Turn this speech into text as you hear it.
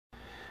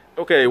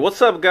Okay, what's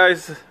up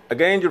guys?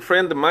 Again, your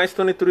friend the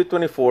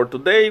Mice2324.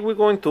 Today we're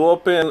going to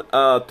open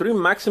 3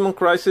 Maximum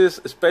Crisis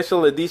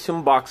Special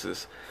Edition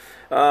boxes.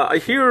 I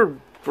hear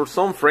for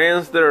some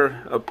friends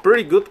there are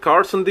pretty good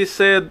cards on this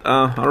set.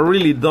 I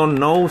really don't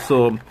know,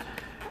 so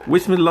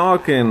wish me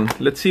luck and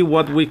let's see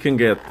what we can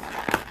get.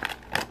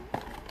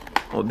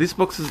 Oh, these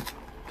boxes,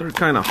 they're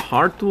kind of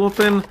hard to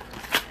open.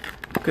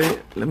 Okay,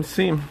 let me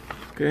see.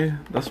 Okay,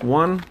 that's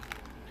one.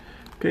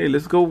 Okay,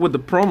 let's go with the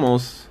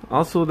promos.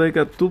 Also, they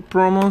got 2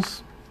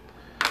 promos.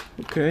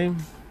 Okay.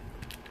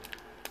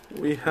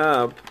 We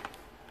have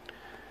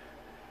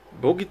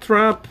Bogey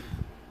Trap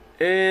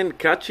and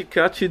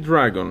Kachi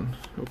Dragon.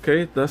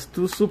 Okay, that's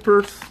 2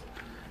 supers.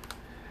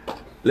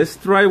 Let's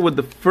try with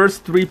the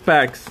first 3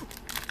 packs.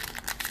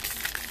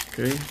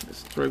 Okay,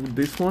 let's try with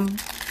this one.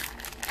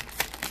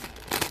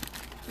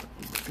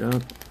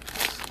 Got,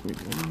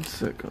 wait 1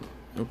 second.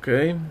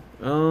 Okay,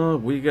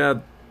 we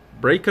got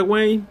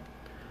Breakaway,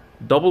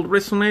 Double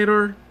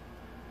Resonator,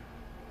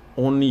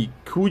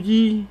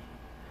 Onikuji.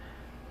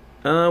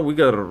 We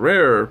got a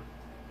rare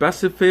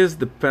Pacifist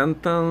the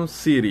Phantom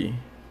City,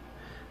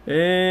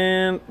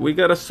 and we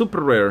got a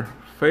super rare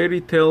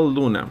Fairy Tale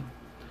Luna.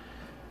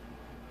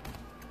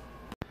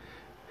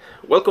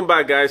 Welcome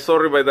back guys,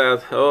 sorry about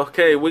that.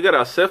 Okay, we got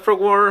a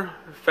Sephra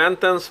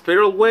Phantom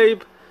Spiral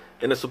Wave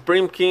and a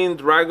Supreme King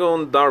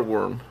Dragon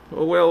Darkworm.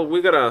 Oh well, we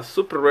got a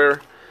super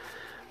rare.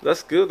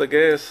 That's good, I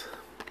guess.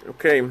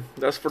 Okay,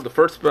 that's for the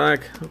first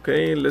pack.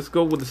 Okay, let's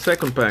go with the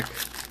second pack.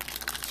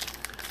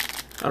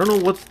 I don't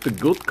know what's the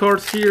good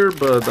cards here,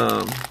 but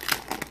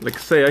like I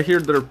say, I hear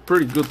there are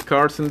pretty good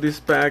cards in this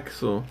pack,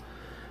 so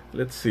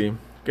let's see.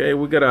 Okay,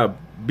 we got a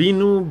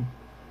Binu,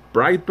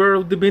 Bright Bird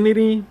of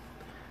Divinity,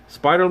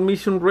 Spiral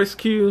Mission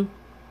Rescue,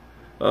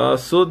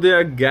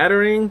 Zodiac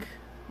Gathering,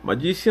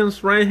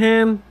 Magician's Right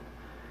Hand.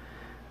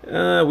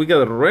 We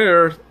got a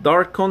rare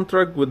Dark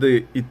Contract with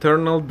the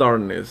Eternal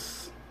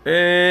Darkness,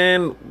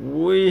 and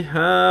we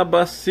have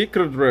a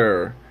secret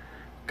rare.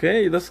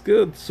 Okay, that's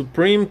good.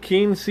 Supreme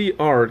King Sea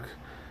Arc.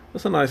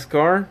 That's a nice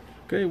card.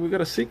 Okay, we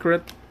got a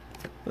secret.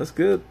 That's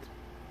good.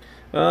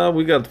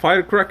 We got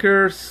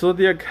Firecracker,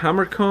 Zodiac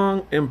Hammer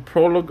Kong, and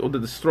Prologue of the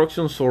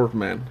Destruction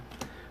Swordman.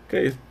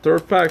 Okay,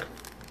 third pack.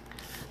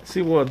 Let's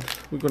see what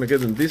we're gonna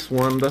get in this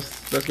one.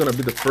 That's gonna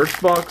be the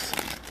first box.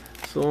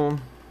 So,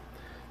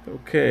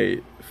 okay,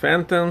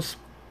 Phantom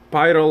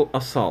Spiral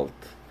Assault.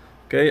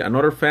 Okay,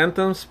 another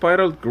Phantom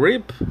Spiral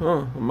Grip.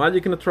 Oh,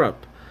 Magic in a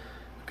Trap.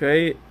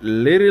 Okay,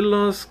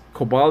 Little's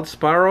Cobalt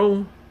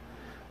Sparrow.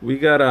 We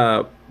got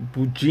a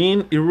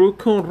Bujin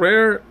Iruko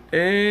rare,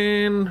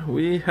 and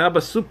we have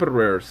a super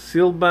rare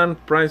Sylvan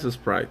Price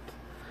Sprite.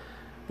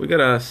 We got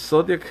a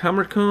Zodiac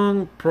Hammer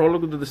Kong,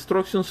 Prologue of the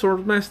Destruction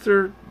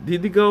Swordmaster,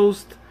 Diddy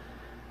Ghost,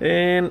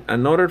 and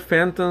another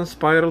Phantom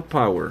Spiral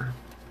Power.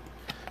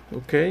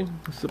 Okay,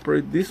 let's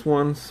separate these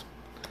ones.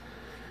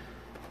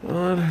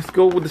 Let's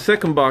go with the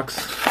second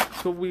box.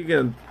 So we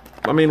got,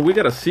 we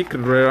got a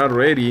secret rare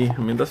already.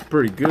 That's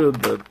pretty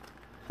good, but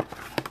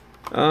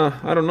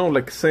I don't know,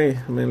 like I say,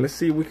 let's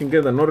see if we can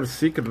get another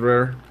secret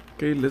rare.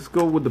 Okay, let's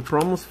go with the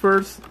promos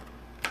first.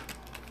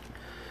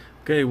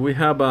 Okay, we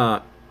have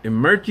a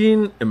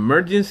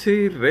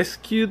Emergency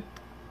Rescue.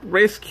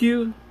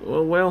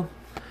 Oh well,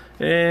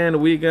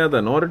 and we got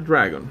another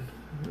dragon.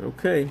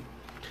 Okay.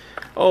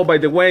 Oh, by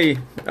the way,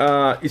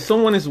 if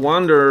someone is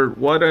wondering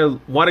what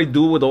I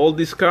do with all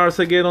these cards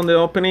I get on the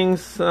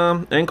openings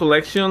and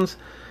collections,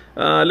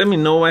 let me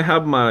know. I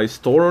have my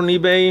store on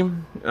eBay.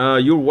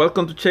 You're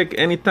welcome to check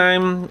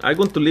anytime. I'm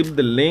going to leave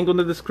the link on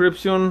the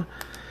description.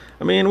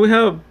 We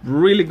have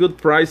really good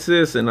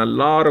prices and a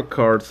lot of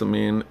cards.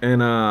 And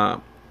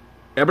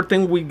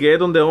everything we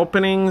get on the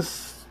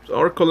openings,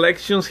 our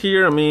collections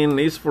here,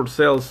 is for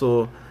sale.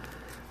 So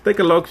take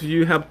a look if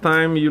you have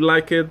time, you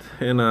like it.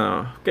 And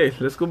okay,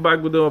 let's go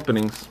back with the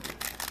openings.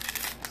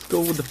 Let's go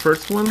with the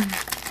first one,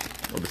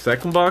 or the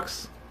second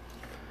box.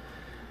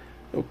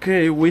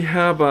 Okay, we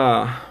have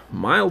a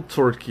Mild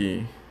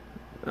Turkey.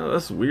 Oh,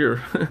 that's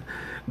weird.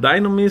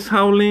 Dynamis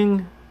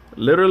Howling,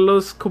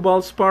 Littleless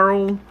Cobalt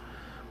Sparrow.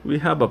 We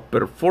have a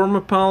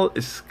Performapal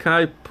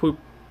Sky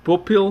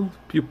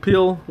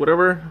Pupil,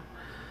 whatever.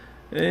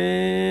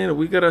 And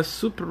we got a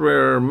super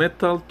rare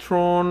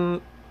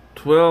Metaltron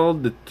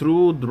 12, the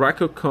True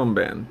Draco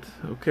Combat.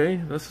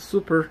 Okay, that's a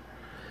super.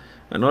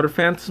 Another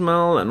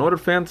Phantasmal,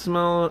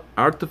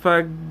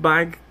 Artifact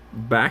Byra,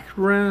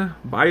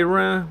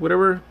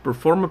 whatever.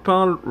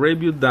 Performapal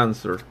Review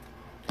Dancer.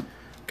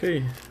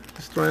 Okay,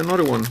 let's try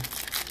another one.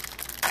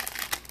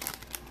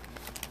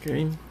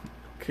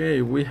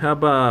 Okay, we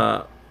have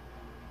a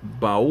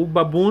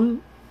Baobaboon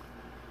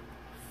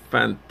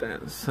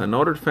Phantoms,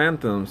 another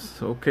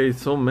Phantoms. Okay,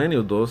 so many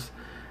of those.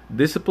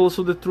 Disciples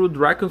of the True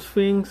Dragon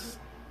Sphinx,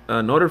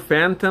 another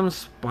Phantom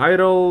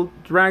Spiral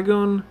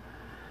Dragon,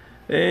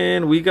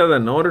 and we got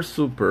another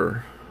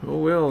super. Oh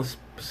well,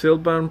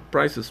 Sylvan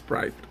Price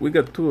Sprite. We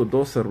got 2 of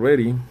those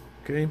already.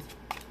 Okay,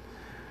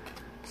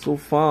 so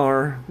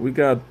far we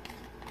got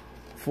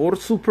 4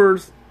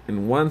 supers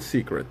and 1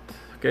 secret.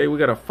 Okay, we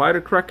got a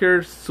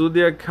Firecracker,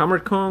 Zodiac Hammer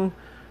Kong,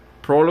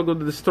 Prologue of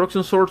the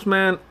Destruction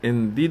Swordsman,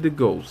 and Did the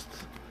Ghost.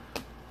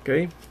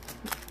 Okay,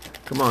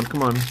 come on,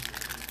 come on.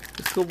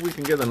 Let's hope we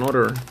can get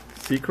another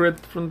secret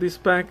from this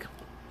pack.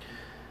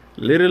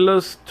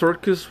 Littlest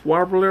Turkish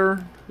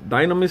Warbler,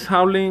 Dynamis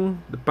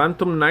Howling, the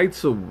Phantom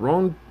Knights of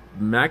Ron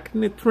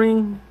Magnet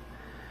Ring,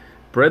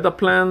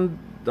 Predaplant,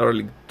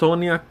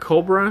 Darlingtonia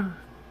Cobra,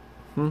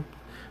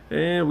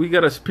 and we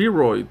got a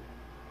Spheroid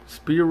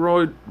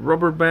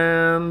Rubber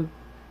Band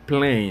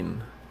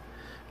Plane.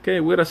 Okay,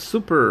 we got a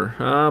super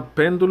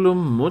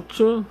Pendulum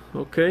Mucho.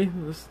 Okay,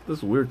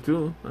 that's weird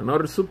too.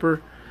 Another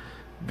super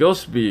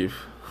Ghost Beef.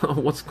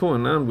 What's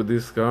going on with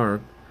this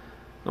card?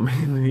 I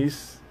mean,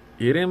 he's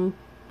eating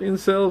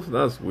himself.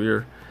 That's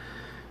weird.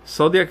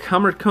 Zodiac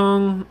Hammer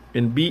Kong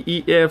and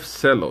BEF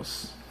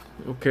Celos.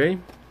 Okay,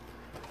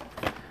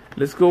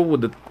 let's go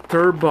with the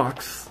third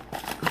box.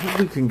 I hope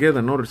we can get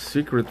another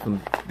secret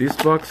from these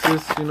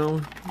boxes. You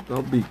know,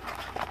 that'll be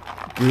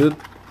good.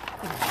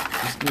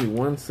 Just give me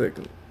 1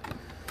 second.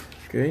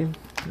 Okay,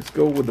 let's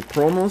go with the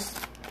promos.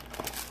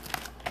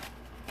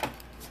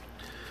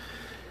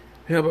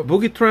 We have a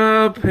Boogie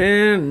Trap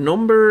and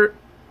number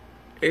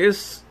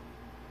is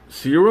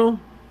 0.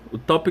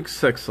 Utopic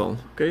Sexal.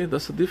 Okay,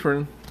 that's a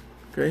different.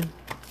 Okay,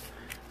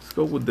 let's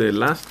go with the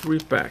last 3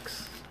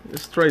 packs.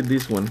 Let's try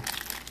this one.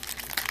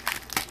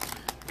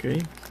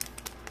 Okay.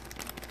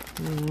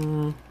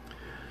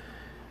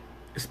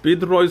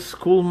 Speedroid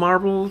School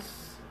Marbles,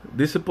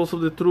 Disciples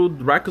of the Truth,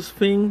 Draco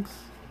Sphinx,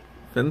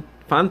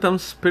 Phantom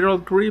Spiral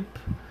Grip,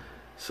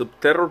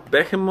 Subterror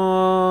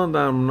Behemoth.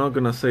 I'm not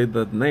gonna say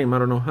that name, I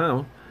don't know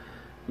how.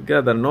 We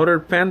got another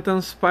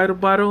Phantom Spider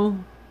Battle,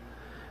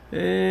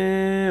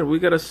 and we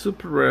got a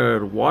super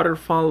rare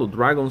Waterfall of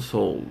Dragon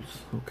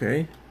Souls.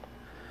 Okay.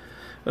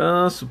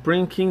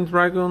 Supreme King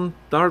Dragon,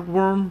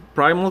 Darkworm,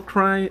 Primal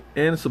Cry,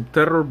 and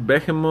Subterror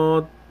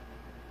Behemoth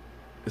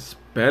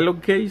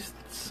Spelloghaste,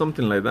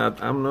 something like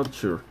that. I'm not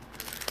sure.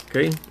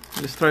 Okay,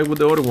 let's try with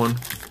the other one.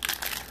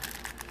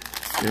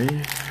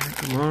 Okay,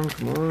 come on,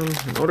 come on.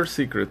 Another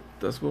secret.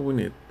 That's what we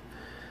need.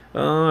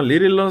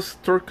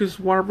 Littlest Turkish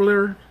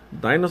Warbler,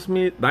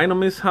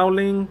 Dynamis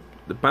Howling,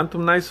 the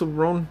Phantom Knights of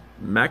Ron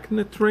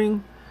Magnet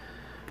Ring.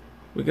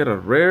 We got a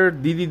rare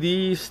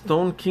DDD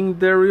Stone King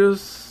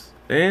Darius,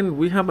 and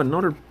we have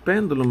another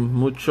Pendulum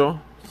Mucho,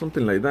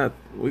 something like that.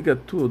 We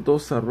got 2 of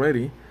those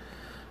already.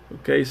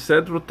 Okay,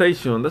 Set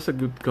Rotation, that's a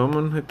good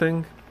common, I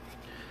think.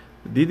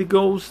 DD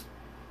Ghost,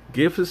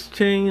 Gifts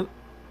Chain,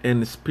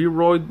 and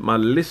Spheroid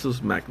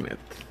Malicious Magnet.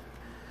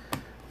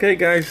 Okay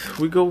guys,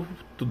 we go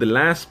to the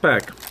last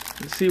pack.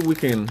 Let's see if we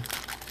can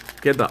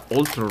get the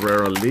ultra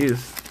rare at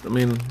least. I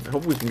mean, I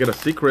hope we can get a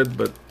secret,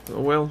 but oh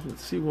well,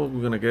 let's see what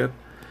we're gonna get.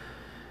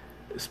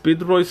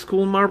 Speedroid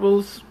School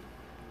Marbles,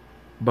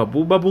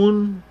 Babu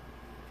Baboon,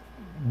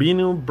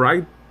 Binu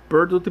Bright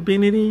Bird of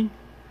Divinity,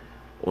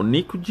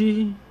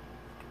 Onikuji.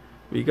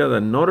 We got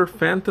another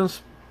Phantom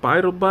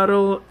Spiral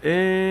Battle,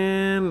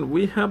 and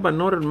we have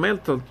another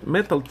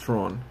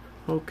Metaltron.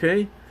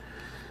 Okay.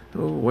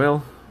 Oh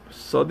well.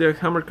 Zodiac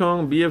Hammer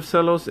Kong, BF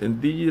Celos, and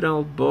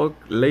Digital Bug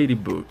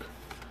Ladybug.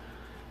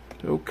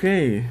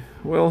 Okay.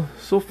 Well,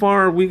 so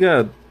far we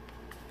got,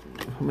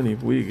 how many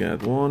we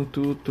got? 1,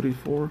 2, 3,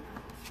 4,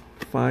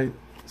 5,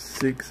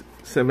 6,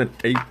 7,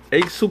 8.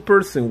 8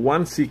 supers and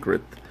 1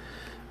 secret.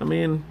 I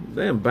mean,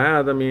 they ain't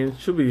bad. I mean, it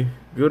should be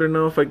good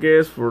enough, I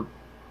guess, for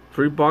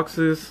 3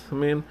 boxes. I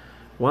mean,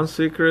 1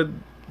 secret,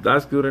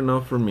 that's good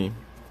enough for me.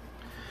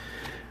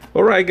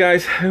 Alright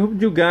guys, I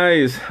hope you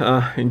guys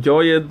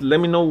enjoy it.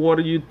 Let me know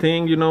what you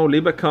think. You know,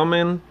 leave a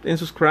comment and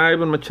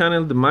subscribe on my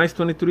channel, The Mice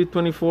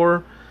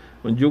 2324,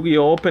 on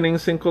Yu-Gi-Oh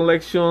openings and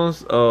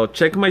collections.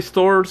 Check my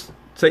stores.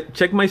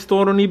 Check my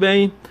store on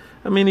eBay.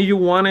 I mean, if you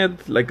want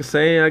it, like I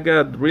say, I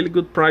got really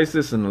good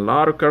prices and a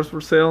lot of cards for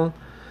sale.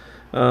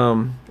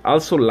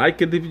 Also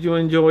like it if you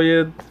enjoy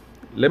it.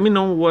 Let me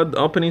know what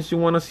openings you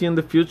want to see in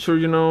the future.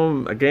 You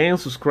know, again,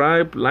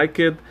 subscribe, like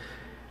it,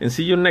 and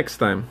see you next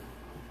time.